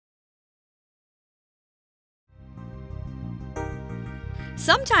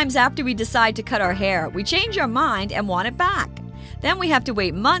Sometimes after we decide to cut our hair, we change our mind and want it back. Then we have to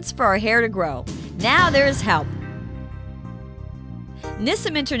wait months for our hair to grow. Now there is help.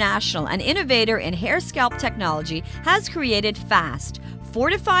 Nissim International, an innovator in hair scalp technology, has created F.A.S.T,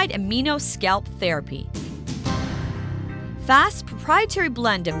 Fortified Amino Scalp Therapy. F.A.S.T's proprietary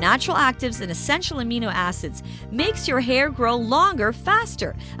blend of natural actives and essential amino acids makes your hair grow longer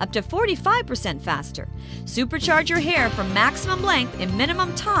faster, up to 45% faster. Supercharge your hair for maximum length in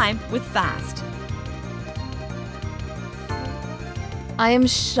minimum time with F.A.S.T. I am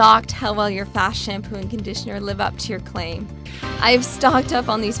shocked how well your F.A.S.T shampoo and conditioner live up to your claim. I have stocked up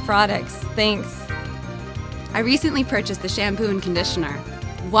on these products. Thanks. I recently purchased the shampoo and conditioner.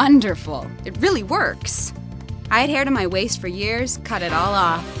 Wonderful. It really works. I had hair to my waist for years, cut it all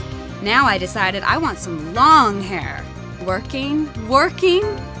off. Now I decided I want some long hair. Working.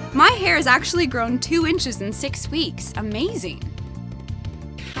 My hair has actually grown 2 inches in 6 weeks. Amazing.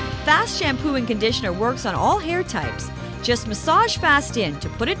 F.A.S.T shampoo and conditioner works on all hair types. Just massage F.A.S.T in to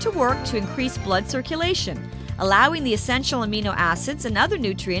put it to work to increase blood circulation, allowing the essential amino acids and other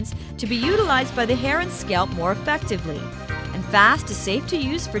nutrients to be utilized by the hair and scalp more effectively. And F.A.S.T is safe to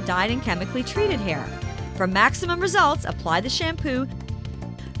use for dyed and chemically treated hair. For maximum results, apply the shampoo,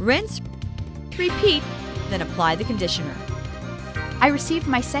 rinse, repeat, then apply the conditioner. I received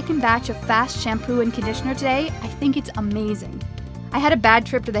my second batch of F.A.S.T shampoo and conditioner today. I think it's amazing. I had a bad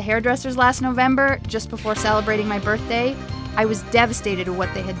trip to the hairdressers last November, just before celebrating my birthday. I was devastated at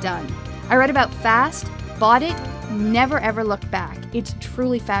what they had done. I read about F.A.S.T, bought it, never ever looked back. It's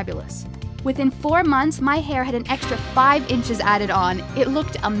truly fabulous. Within 4 months, my hair had an extra 5 inches added on. It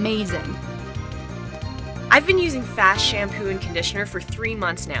looked amazing. I've been using F.A.S.T shampoo and conditioner for 3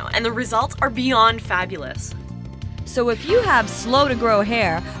 months now, and the results are beyond fabulous. So if you have slow to grow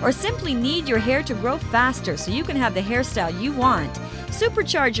hair or simply need your hair to grow faster so you can have the hairstyle you want,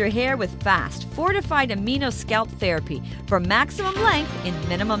 supercharge your hair with F.A.S.T Fortified Amino Scalp Therapy for maximum length in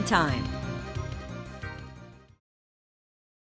minimum time.